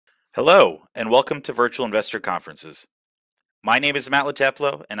Hello, and welcome to Virtual Investor Conferences. My name is Matt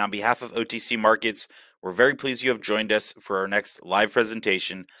Lateplo, and on behalf of OTC Markets, we're very pleased you have joined us for our next live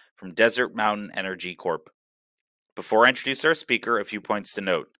presentation from Desert Mountain Energy Corp. Before I introduce our speaker, a few points to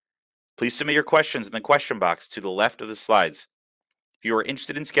note. Please submit your questions in the question box to the left of the slides. If you are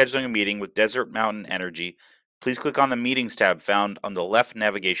interested in scheduling a meeting with Desert Mountain Energy, please click on the Meetings tab found on the left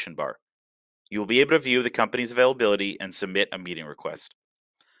navigation bar. You will be able to view the company's availability and submit a meeting request.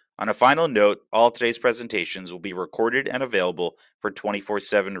 On a final note, all today's presentations will be recorded and available for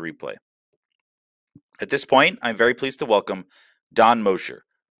 24/7 replay. At this point, I'm very pleased to welcome Don Mosher,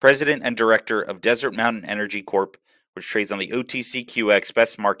 President and Director of Desert Mountain Energy Corp., which trades on the OTCQX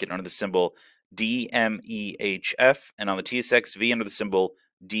Best Market under the symbol DMEHF and on the TSXV under the symbol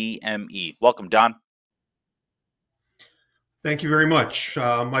DME. Welcome, Don. Thank you very much.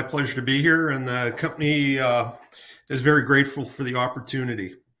 My pleasure to be here, and the company is very grateful for the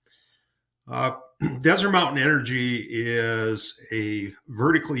opportunity. Desert Mountain Energy is a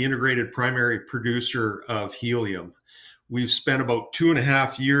vertically integrated primary producer of helium. We've spent about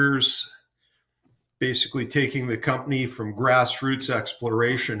 2.5 years basically taking the company from grassroots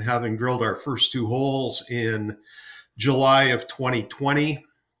exploration, having drilled our first 2 holes in July of 2020.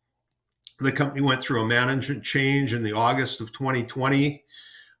 The company went through a management change in the August of 2020.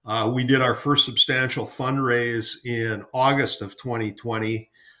 We did our first substantial fundraise in August of 2020.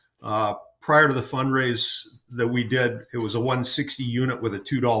 Prior to the fundraise that we did, it was a 160 unit with a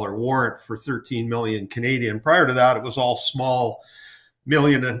 $2 warrant for 13 million Canadian. Prior to that, it was all small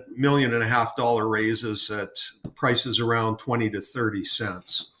 $1.5 million raises at prices around 20 to 30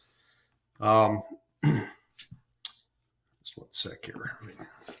 cents. Just one sec here.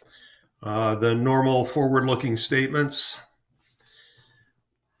 The normal forward-looking statements.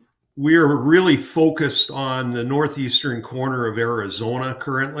 We are really focused on the northeastern corner of Arizona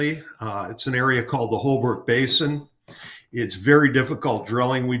currently. It's an area called the Holbrook Basin. It's very difficult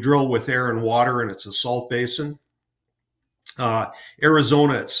drilling. We drill with air and water, and it's a salt basin.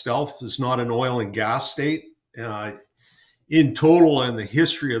 Arizona itself is not an oil and gas state. In total, in the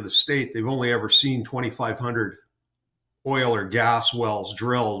history of the state, they've only ever seen 2,500 oil or gas wells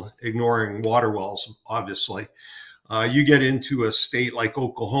drilled, ignoring water wells, obviously. You get into a state like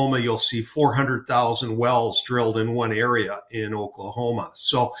Oklahoma, you'll see 400,000 wells drilled in one area in Oklahoma.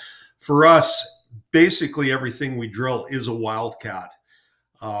 So for us, basically everything we drill is a wildcat.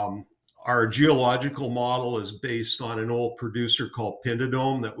 Our geological model is based on an old producer called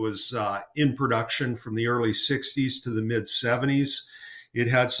Pindadome that was in production from the early 60s to the mid 70s. It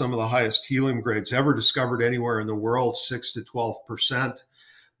had some of the highest helium grades ever discovered anywhere in the world, 6 to 12%.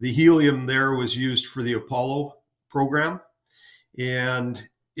 The helium there was used for the Apollo program, and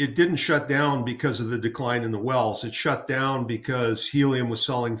it didn't shut down because of the decline in the wells. It shut down because helium was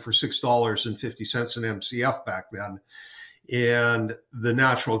selling for $6.50 an MCF back then. And the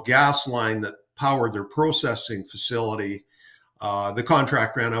natural gas line that powered their processing facility, the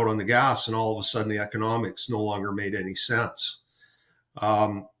contract ran out on the gas, and all of a sudden the economics no longer made any sense.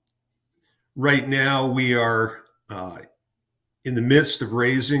 Right now we are in the midst of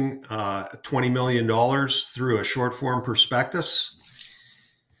raising $20 million through a short form prospectus.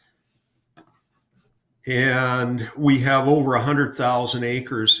 And we have over 100,000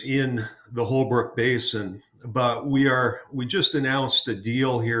 acres in the Holbrook Basin. But we just announced a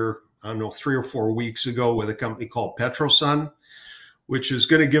deal here, I don't know, 3 or 4 weeks ago with a company called PetroSun, which is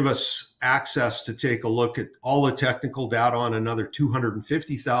going to give us access to take a look at all the technical data on another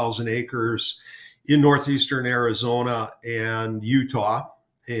 250,000 acres in northeastern Arizona and Utah.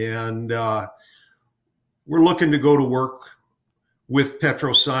 And we're looking to go to work with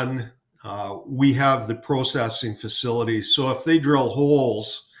PetroSun. We have the processing facilities. So if they drill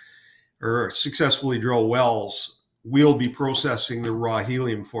holes or successfully drill wells, we'll be processing the raw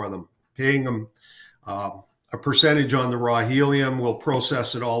helium for them, paying them a percentage on the raw helium. We'll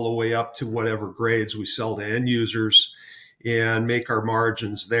process it all the way up to whatever grades we sell to end users and make our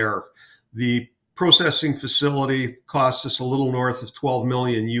margins there. The processing facility costs us a little north of 12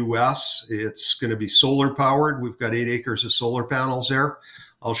 million US. It's going to be solar powered. We've got 8 acres of solar panels there.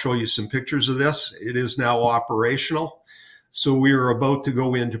 I'll show you some pictures of this. It is now operational. So we are about to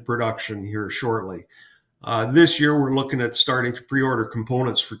go into production here shortly. This year, we're looking at starting to pre-order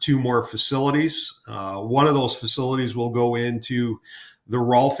components for 2 more facilities. One of those facilities will go into the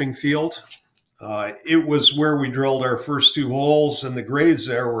Rolfing field. It was where we drilled our first 2 holes, and the grades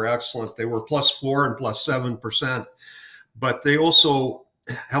there were excellent. They were +4 and +7%, but they also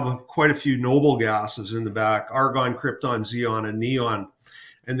have quite a few noble gases in the back: argon, krypton, xenon, and neon,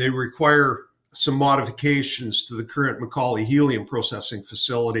 and they require some modifications to the current Macaulay helium processing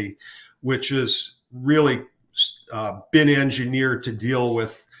facility, which has really been engineered to deal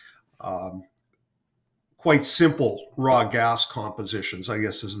with quite simple raw gas compositions, I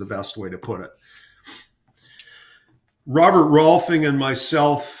guess is the best way to put it. Robert Rolfing and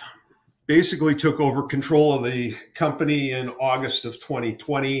myself basically took over control of the company in August of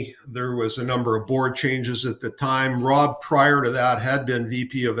 2020. There was a number of board changes at the time. Rob, prior to that, had been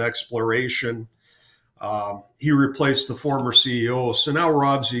VP of Exploration. He replaced the former CEO. So now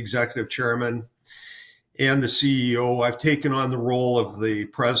Rob's the executive chairman and the CEO. I've taken on the role of the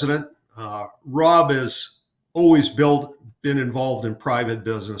president. Rob has always been involved in private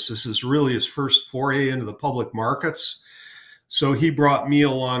business. This is really his first foray into the public markets. So he brought me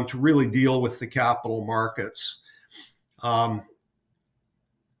along to really deal with the capital markets.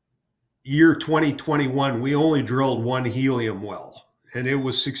 Year 2021, we only drilled one helium well, and it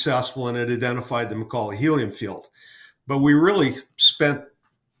was successful, and it identified the Macaulay helium field. But we really spent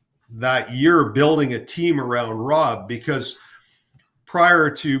that year building a team around Rob, because prior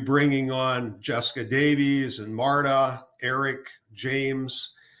to bringing on Jessica Davies and Marta, Eric,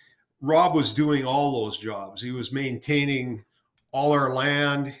 James, Rob was doing all those jobs. He was maintaining all our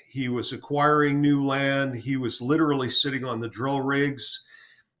land. He was acquiring new land. He was literally sitting on the drill rigs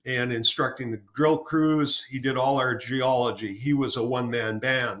and instructing the drill crews. He did all our geology. He was a one-man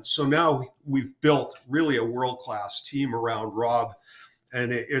band. So now we've built really a world-class team around Rob,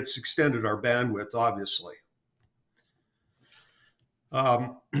 and it's extended our bandwidth, obviously.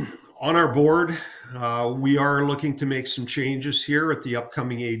 On our board, we are looking to make some changes here at the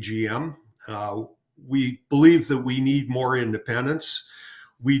upcoming AGM. We believe that we need more independence.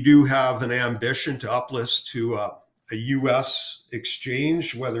 We do have an ambition to uplist to a U.S.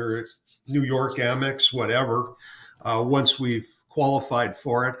 exchange, whether it's New York, Amex, whatever, once we've qualified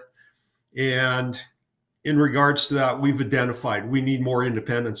for it. And in regards to that, we've identified we need more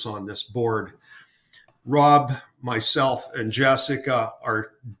independence on this board. Rob, myself, and Jessica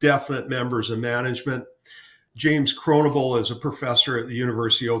are definite members of management. James Cronable is a professor at the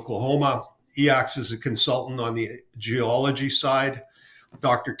University of Oklahoma. He acts as a consultant on the geology side.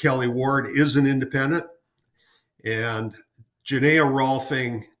 Dr. Kelly Ward is an independent. And Janaea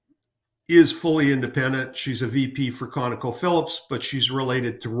Rolfing is fully independent. She's a VP for ConocoPhillips, but she's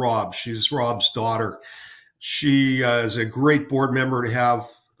related to Rob. She's Rob's daughter. She is a great board member to have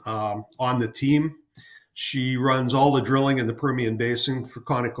on the team. She runs all the drilling in the Permian Basin for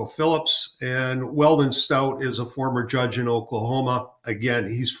ConocoPhillips. And Weldon Stout is a former judge in Oklahoma. Again,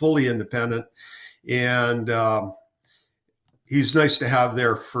 he's fully independent. And he's nice to have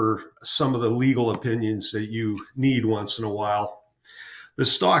there for some of the legal opinions that you need once in a while. The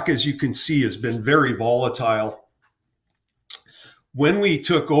stock, as you can see, has been very volatile. When we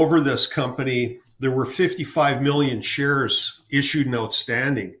took over this company, there were 55 million shares issued and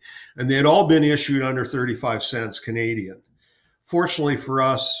outstanding, and they had all been issued under 35 cents Canadian. Fortunately for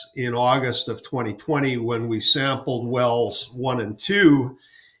us, in August of 2020, when we sampled wells 1 and 2,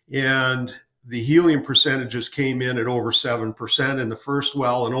 and the helium percentages came in at over 7% in the first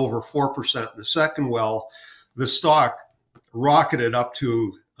well and over 4% in the second well, the stock rocketed up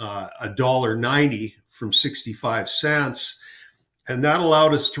to $1.90 from 65 cents. And that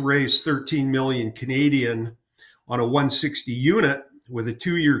allowed us to raise 13 million Canadian on a 160 unit with a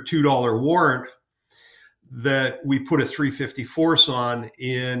 2-year $2 warrant that we put a 350 force on.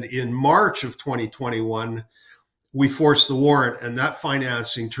 And in March of 2021, we forced the warrant, and that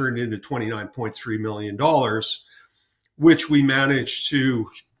financing turned into $29.3 million, which we managed to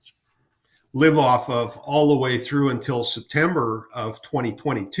live off of all the way through until September of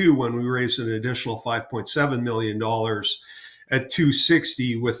 2022, when we raised an additional $5.7 million at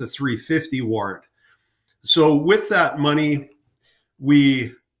 260 with a 350 warrant. So with that money,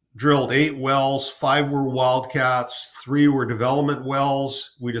 we drilled 8 wells, 5 were wildcats, 3 were development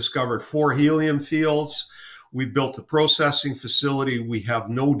wells. We discovered 4 helium fields. We built a processing facility. We have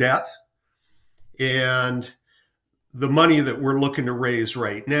no debt. And the money that we're looking to raise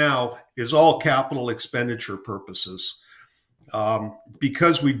right now is all capital expenditure purposes.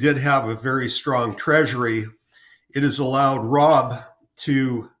 Because we did have a very strong treasury, it has allowed Rob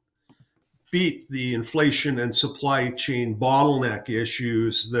to beat the inflation and supply chain bottleneck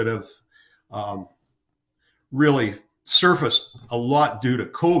issues that have really surfaced a lot due to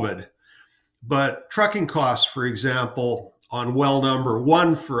COVID. But trucking costs, for example, on well number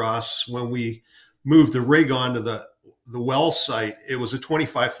 1 for us, when we moved the rig onto the well site, it was a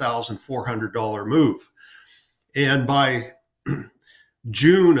 $25,400 move. And by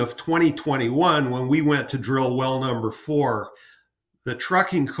June of 2021, when we went to drill well number 4, the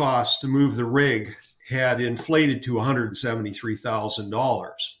trucking costs to move the rig had inflated to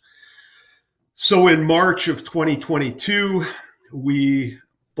 $173,000. So in March of 2022, we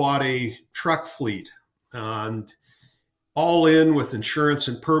bought a truck fleet, and all in with insurance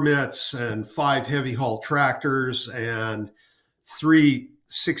and permits and 5 heavy haul tractors and 3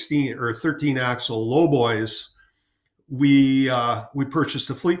 16 or 13 axle lowboys, we purchased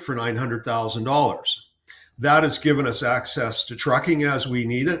a fleet for $900,000. That has given us access to trucking as we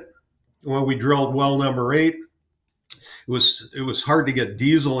need it. When we drilled well number 8, it was hard to get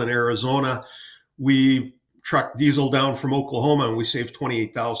diesel in Arizona. We trucked diesel down from Oklahoma and we saved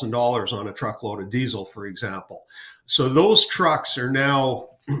 $28,000 on a truckload of diesel, for example. So those trucks are now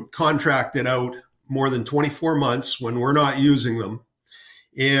contracted out more than 24 months when we're not using them,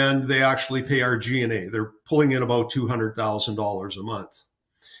 and they actually pay our G&A. They're pulling in about $200,000 a month.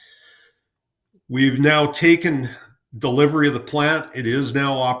 We've now taken delivery of the plant. It is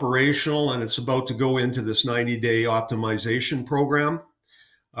now operational, and it's about to go into this 90-day optimization program.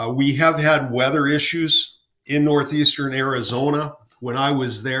 We have had weather issues in northeastern Arizona. When I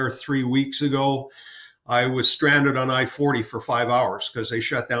was there 3 weeks ago, I was stranded on I-40 for 5 hours because they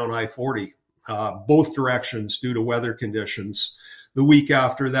shut down I-40 both directions due to weather conditions. The week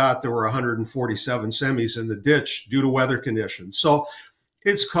after that, there were 147 semis in the ditch due to weather conditions. So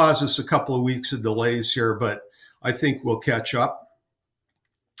it's caused us a couple of weeks of delays here, but I think we'll catch up.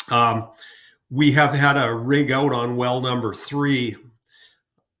 We have had a rig out on well number 3.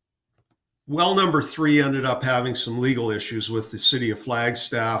 Well number 3 ended up having some legal issues with the city of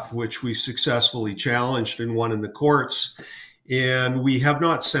Flagstaff, which we successfully challenged and won in the courts. And we have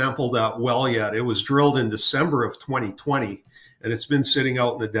not sampled that well yet. It was drilled in December of 2020, and it's been sitting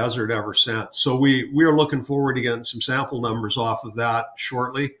out in the desert ever since. So we are looking forward to getting some sample numbers off of that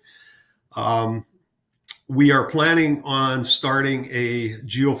shortly. We are planning on starting a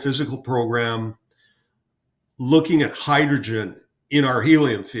geophysical program looking at hydrogen in our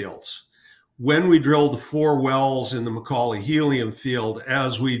helium fields. When we drilled the 4 wells in the McCauley helium field,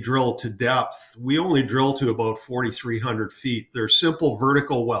 as we drill to depth, we only drill to about 4,300 feet. They're simple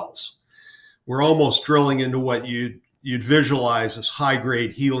vertical wells. We're almost drilling into what you'd visualize as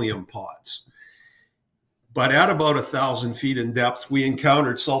high-grade helium pods. But at about 1,000 feet in depth, we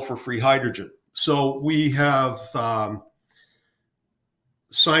encountered sulfur-free hydrogen. So we have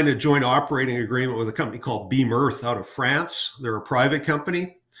signed a joint operating agreement with a company called DMEHF out of France. They're a private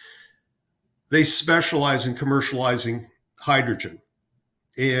company. They specialize in commercializing hydrogen.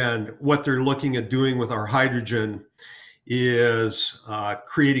 And what they're looking at doing with our hydrogen is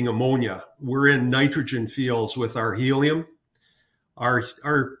creating ammonia. We're in nitrogen fields with our helium. Our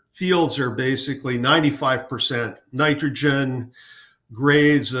fields are basically 95% nitrogen,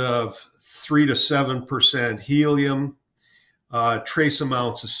 grades of 3 to 7% helium, trace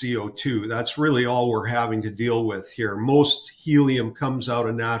amounts of CO2. That's really all we're having to deal with here. Most helium comes out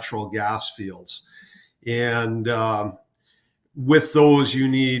of natural gas fields. And with those, you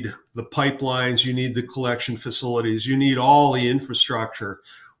need the pipelines, you need the collection facilities, you need all the infrastructure.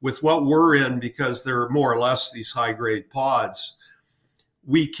 With what we're in, because they're more or less these high-grade pods,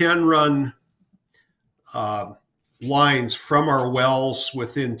 we can run lines from our wells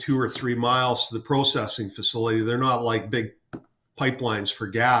within 2 or 3 miles to the processing facility. They're not like big pipelines for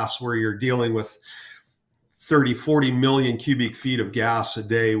gas where you're dealing with 30, 40 million cubic feet of gas a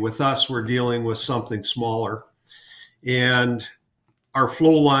day. With us, we're dealing with something smaller. And our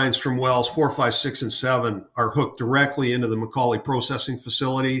flow lines from wells 4, 5, 6, and 7 are hooked directly into the McCauley processing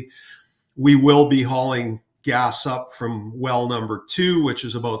facility. We will be hauling gas up from well number 2, which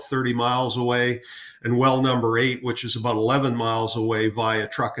is about 30 miles away, and well number 8, which is about 11 miles away, via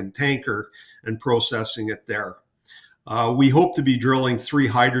truck and tanker, and processing it there. We hope to be drilling 3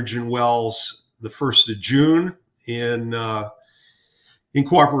 hydrogen wells the 1st of June in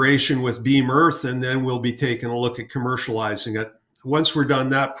cooperation with DMEHF, and then we'll be taking a look at commercializing it. Once we're done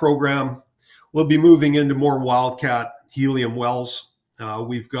that program, we'll be moving into more wildcat helium wells.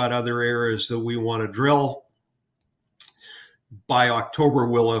 We've got other areas that we want to drill. By October,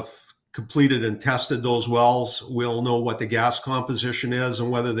 we'll have completed and tested those wells. We'll know what the gas composition is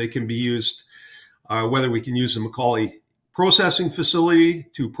and whether they can be used, whether we can use the McCauley processing facility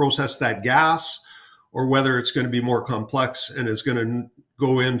to process that gas, or whether it's going to be more complex and is going to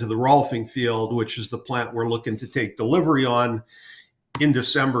go into the Rolfing field, which is the plant we're looking to take delivery on in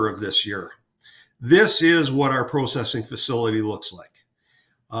December of this year. This is what our processing facility looks like.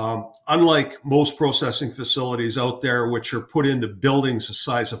 Unlike most processing facilities out there, which are put into buildings the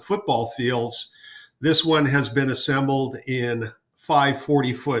size of football fields, this one has been assembled in 5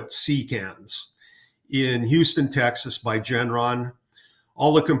 40-foot sea cans in Houston, Texas by Genron.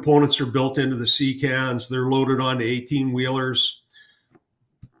 All the components are built into the sea cans. They're loaded onto 18-wheelers,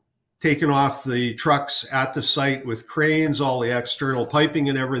 taken off the trucks at the site with cranes, all the external piping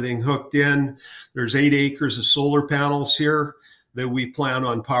and everything hooked in. There's 8 acres of solar panels here that we plan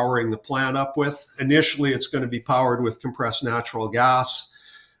on powering the plant up with. Initially, it's going to be powered with compressed natural gas,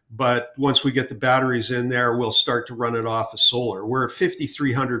 but once we get the batteries in there, we'll start to run it off of solar. We're at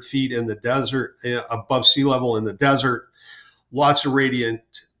 5,300 feet in the desert, above sea level in the desert, lots of radiant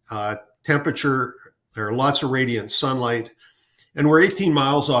temperature, or lots of radiant sunlight. And we're 18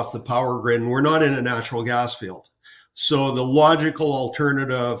 miles off the power grid, and we're not in a natural gas field. So the logical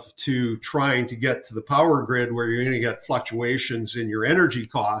alternative to trying to get to the power grid, where you're going to get fluctuations in your energy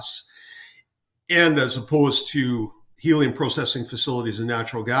costs, and as opposed to helium processing facilities and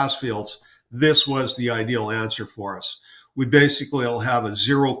natural gas fields, this was the ideal answer for us. We basically will have a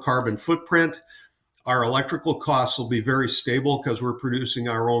zero carbon footprint. Our electrical costs will be very stable because we're producing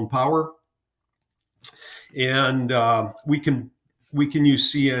our own power. And we can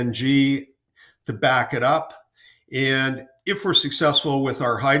use CNG to back it up. And if we're successful with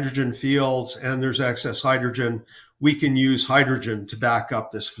our hydrogen fields and there's excess hydrogen, we can use hydrogen to back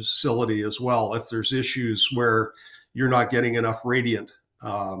up this facility as well if there's issues where you're not getting enough radiant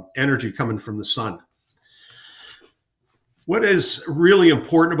energy coming from the sun. What is really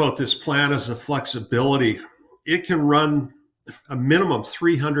important about this plant is the flexibility. It can run a minimum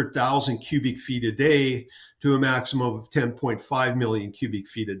 300,000 cubic feet a day to a maximum of 10.5 million cubic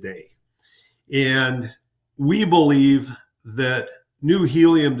feet a day. And we believe that new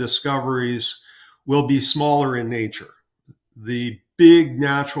helium discoveries will be smaller in nature. The big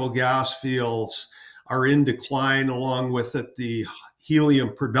natural gas fields are in decline. Along with it, the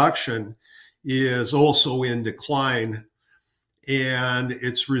helium production is also in decline, and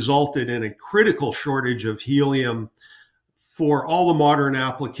it's resulted in a critical shortage of helium for all the modern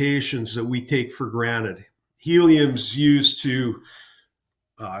applications that we take for granted. Helium's used to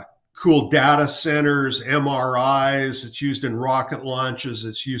cool data centers, MRIs. It's used in rocket launches.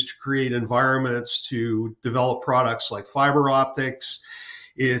 It's used to create environments to develop products like fiber optics.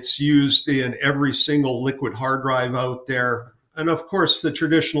 It's used in every single liquid hard drive out there. And of course, the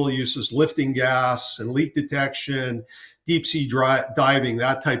traditional uses, lifting gas and leak detection, deep sea diving,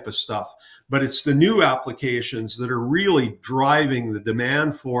 that type of stuff. But it's the new applications that are really driving the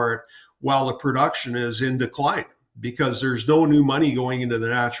demand for it, while the production is in decline because there's no new money going into the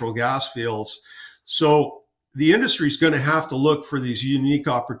natural gas fields. So the industry is going to have to look for these unique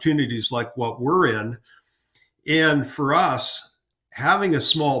opportunities like what we're in. And for us, having a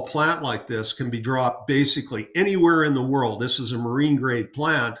small plant like this can be dropped basically anywhere in the world. This is a marine grade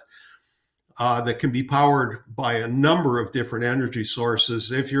plant that can be powered by a number of different energy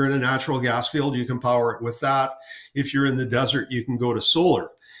sources. If you're in a natural gas field, you can power it with that. If you're in the desert, you can go to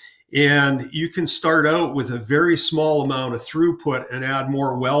solar. And you can start out with a very small amount of throughput and add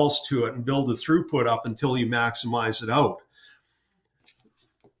more wells to it and build the throughput up until you maximize it out.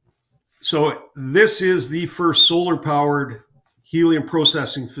 So this is the first solar powered helium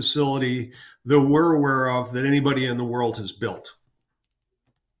processing facility that we're aware of that anybody in the world has built.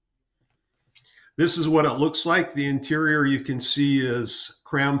 This is what it looks like. The interior you can see is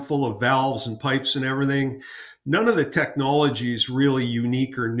crammed full of valves and pipes and everything. None of the technology is really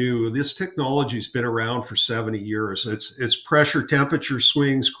unique or new. This technology has been around for 70 years. It's pressure temperature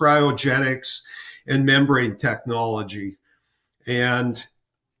swings, cryogenics, and membrane technology. And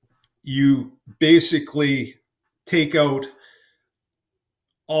you basically take out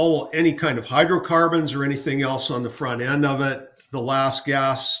any kind of hydrocarbons or anything else on the front end of it. The last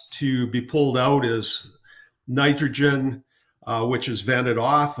gas to be pulled out is nitrogen, which is vented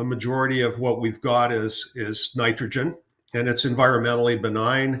off. A majority of what we've got is nitrogen, and it's environmentally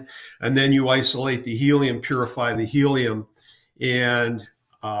benign. And then you isolate the helium, purify the helium, and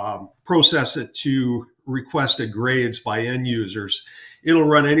process it to requested grades by end users. It'll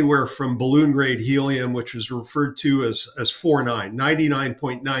run anywhere from balloon grade helium, which is referred to as 4.9,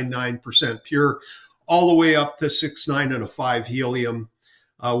 99.99% pure, all the way up to 6.9 and a 5 helium,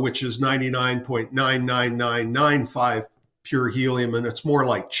 which is 99.99995 pure helium, and it's more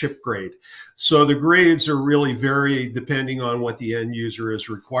like chip grade. So the grades are really varied depending on what the end user is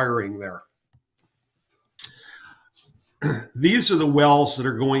requiring there. These are the wells that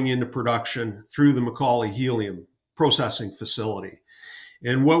are going into production through the Macaulay helium processing facility.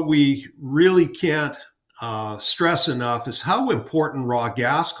 And what we really can't stress enough is how important raw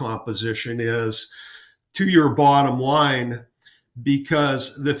gas composition is to your bottom line,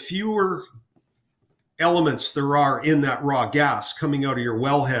 because the fewer elements there are in that raw gas coming out of your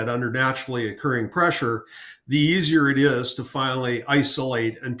wellhead under naturally occurring pressure, the easier it is to finally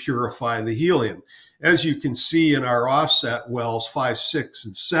isolate and purify the helium. As you can see in our offset wells 5, 6,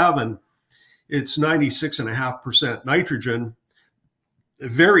 and 7, it's 96.5% nitrogen,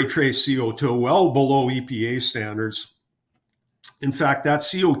 very trace CO2, well below EPA standards. In fact, that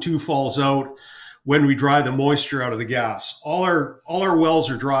CO2 falls out when we dry the moisture out of the gas. All our wells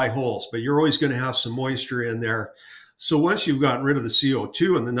are dry holes, but you're always going to have some moisture in there. So once you've gotten rid of the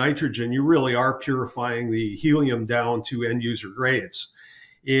CO2 and the nitrogen, you really are purifying the helium down to end user grades.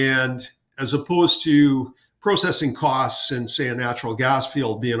 And as opposed to processing costs in, say, a natural gas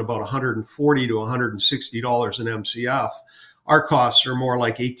field being about $140 to $160 an MCF, our costs are more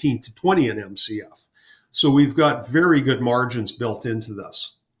like 18 to 20 an MCF. So we've got very good margins built into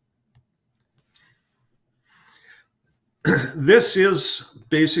this. This is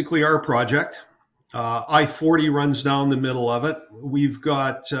basically our project. I-40 runs down the middle of it. We've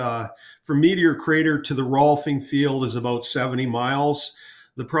got, from Meteor Crater to the Rolfing Field is about 70 miles.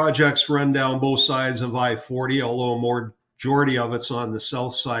 The projects run down both sides of I-40, although a majority of it's on the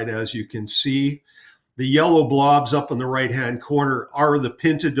south side, as you can see. The yellow blobs up in the right-hand corner are the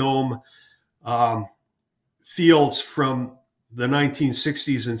Pintadome fields from the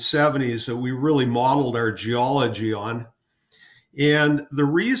 1960s and 70s that we really modeled our geology on. And the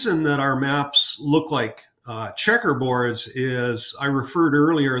reason that our maps look like checkerboards is I referred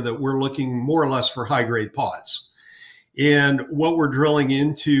earlier that we're looking more or less for high-grade pods. And what we're drilling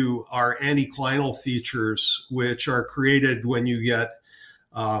into are anticlinal features, which are created when you get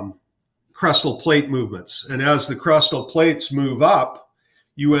crustal plate movements. And as the crustal plates move up,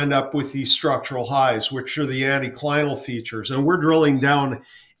 you end up with these structural highs, which are the anticlinal features. And we're drilling down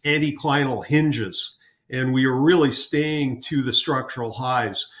anticlinal hinges, and we are really staying to the structural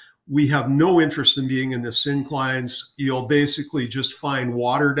highs. We have no interest in being in the synclines. You'll basically just find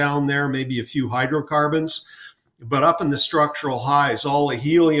water down there, maybe a few hydrocarbons. But up in the structural highs, all the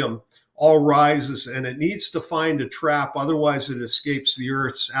helium all rises, and it needs to find a trap, otherwise it escapes the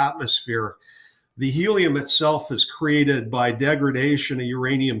Earth's atmosphere. The helium itself is created by degradation of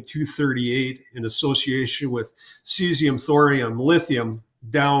uranium-238 in association with cesium, thorium, lithium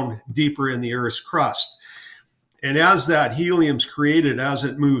down deeper in the Earth's crust. And as that helium's created, as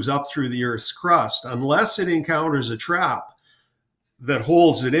it moves up through the Earth's crust, unless it encounters a trap that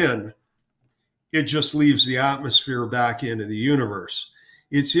holds it in, it just leaves the atmosphere back into the universe.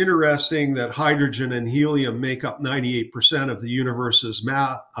 It's interesting that hydrogen and helium make up 98% of the universe's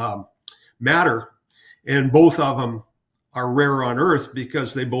matter, and both of them are rare on Earth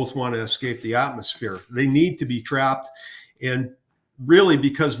because they both want to escape the atmosphere. They need to be trapped, and really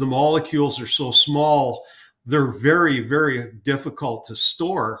because the molecules are so small, they're very, very difficult to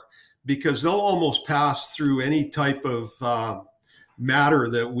store because they'll almost pass through any type of matter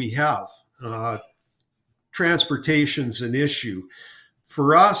that we have. Transportation's an issue.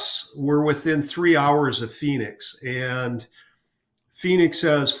 For us, we're within 3 hours of Phoenix, and Phoenix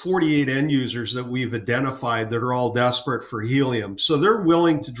has 48 end users that we've identified that are all desperate for helium. So they're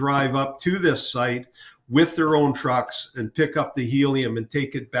willing to drive up to this site with their own trucks and pick up the helium and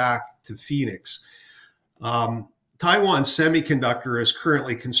take it back to Phoenix. Taiwan Semiconductor is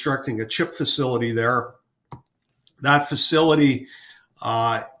currently constructing a chip facility there. That facility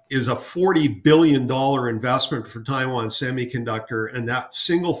is a $40 billion investment for Taiwan Semiconductor, and that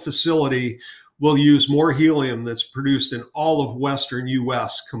single facility will use more helium that's produced in all of Western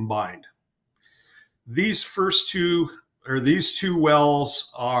US combined. These two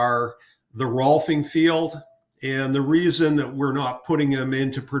wells are the Rolfing field, and the reason that we're not putting them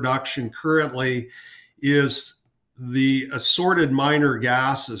into production currently is the assorted minor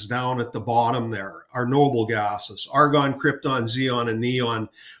gases down at the bottom there are noble gases, argon, krypton, xenon, and neon,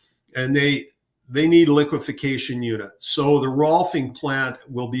 and they need liquefaction units. So the Rolfing plant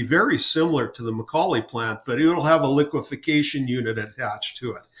will be very similar to the Macaulay plant, but it'll have a liquefaction unit attached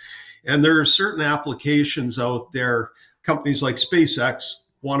to it. And there are certain applications out there, companies like SpaceX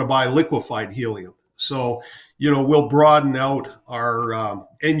want to buy liquefied helium. So, we'll broaden out our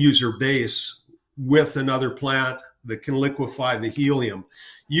end user base with another plant that can liquefy the helium.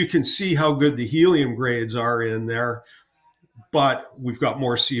 You can see how good the helium grades are in there, but we've got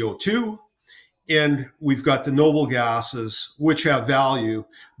more CO2 and we've got the noble gases, which have value,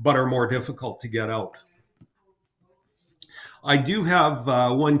 but are more difficult to get out. I do have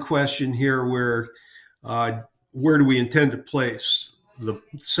one question here where do we intend to place the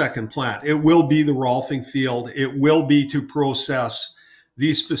second plant? It will be the Rolfing field. It will be to process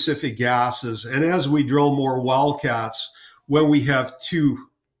these specific gases. And as we drill more wildcats, when we have two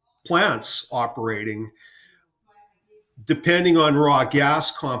plants operating, depending on raw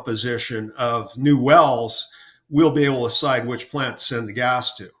gas composition of new wells, we'll be able to decide which plant to send the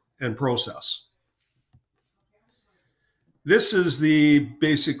gas to and process. This is the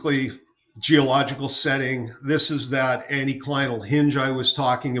basically geological setting. This is that anticlinal hinge I was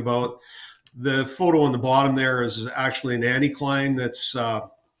talking about. The photo on the bottom there is actually an anticline that's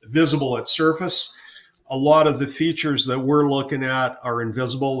visible at surface. A lot of the features that we're looking at are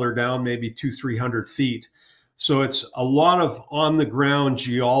invisible. They're down maybe 200-300 feet. So it's a lot of on the ground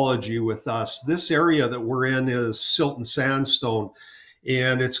geology with us. This area that we're in is silt and sandstone,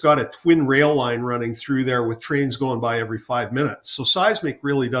 and it's got a twin rail line running through there with trains going by every 5 minutes. So seismic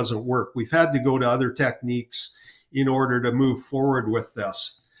really doesn't work. We've had to go to other techniques in order to move forward with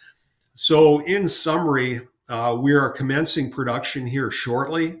this. So in summary, we are commencing production here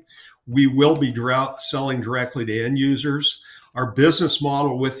shortly. We will be selling directly to end users. Our business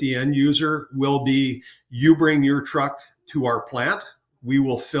model with the end user will be, you bring your truck to our plant, we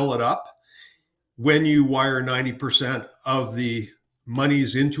will fill it up. When you wire 90% of the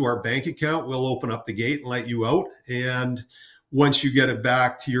monies into our bank account, we'll open up the gate and let you out. And once you get it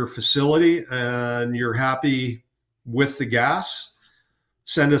back to your facility and you're happy with the gas,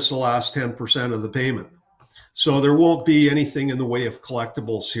 send us the last 10% of the payment. So there won't be anything in the way of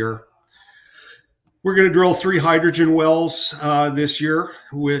collectibles here. We're going to drill 3 hydrogen wells this year,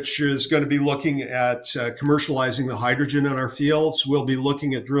 which is going to be looking at commercializing the hydrogen in our fields. We'll be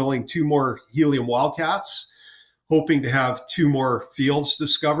looking at drilling 2 more helium wildcats, hoping to have 2 more fields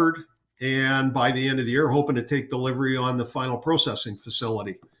discovered. And by the end of the year, hoping to take delivery on the final processing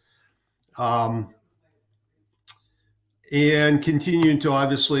facility. And continuing to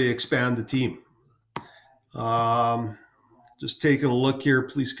obviously expand the team. Just taking a look here,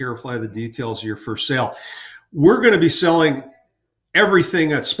 please clarify the details of your first sale. We're going to be selling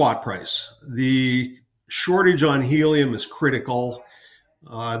everything at spot price. The shortage on helium is critical.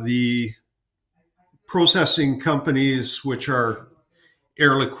 The processing companies, which are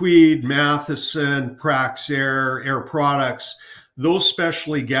Air Liquide, Matheson, Praxair, Air Products, those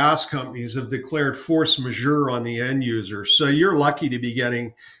specialty gas companies have declared force majeure on the end user. So you're lucky to be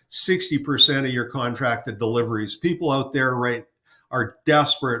getting 60% of your contracted deliveries. People out there are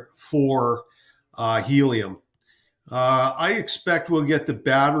desperate for helium. I expect we'll get the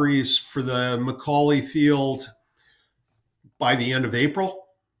batteries for the Macaulay field by the end of April.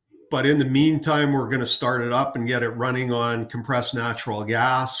 But in the meantime, we're going to start it up and get it running on compressed natural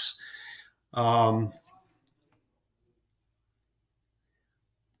gas.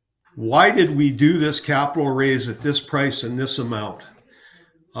 Why did we do this capital raise at this price and this amount?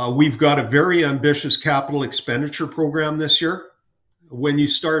 We've got a very ambitious capital expenditure program this year. When you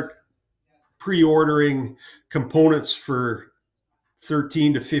start pre-ordering components for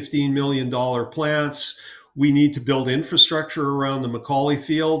 $13 to $15 million plants, we need to build infrastructure around the Macaulay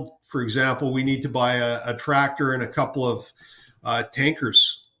field. For example, we need to buy a tractor and a couple of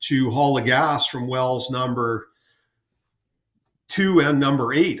tankers to haul the gas from wells number 2 and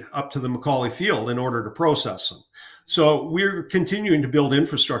number 8 up to the Macaulay field in order to process them. So we're continuing to build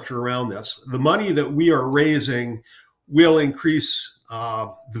infrastructure around this. The money that we are raising will increase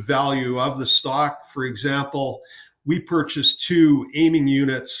the value of the stock. For example, we purchased 2 aiming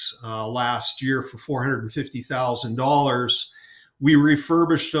units last year for $450,000. We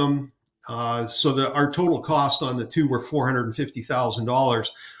refurbished them so that our total cost on the 2 were $450,000.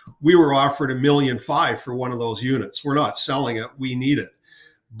 We were offered $1.5 million for one of those units. We're not selling it, we need it.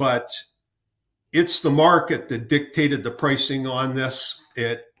 But it's the market that dictated the pricing on this.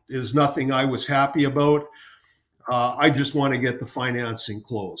 It is nothing I was happy about. I just want to get the financing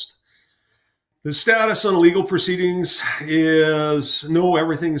closed. The status on legal proceedings is no,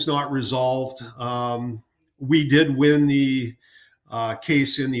 everything's not resolved. We did win the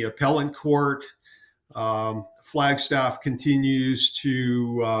case in the appellate court. Flagstaff continues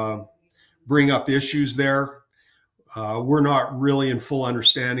to bring up issues there. We're not really in full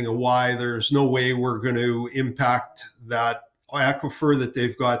understanding of why. There's no way we're going to impact that aquifer that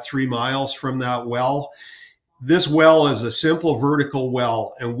they've got 3 miles from that well. This well is a simple vertical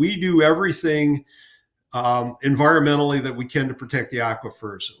well, and we do everything environmentally that we can to protect the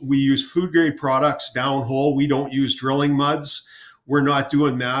aquifers. We use food grade products downhole. We don't use drilling muds. We're not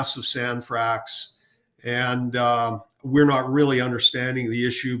doing massive sand fracks, and we're not really understanding the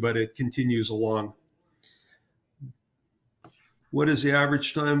issue, but it continues along. What is the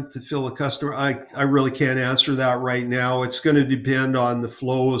average time to fill a customer? I really can't answer that right now. It's going to depend on the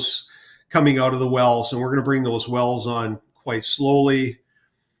flows coming out of the wells, and we're going to bring those wells on quite slowly.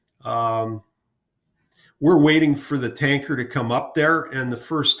 we're waiting for the tanker to come up there, and the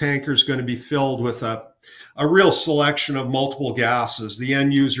first tanker is going to be filled with a real selection of multiple gases. The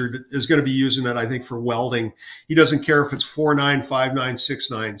end user is going to be using it, I think, for welding. He doesn't care if it's 4.9, 5.9,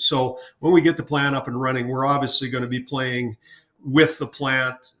 6.9. So when we get the plant up and running, we're obviously going to be playing with the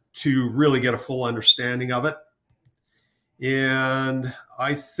plant to really get a full understanding of it. And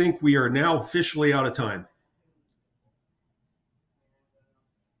I think we are now officially out of time.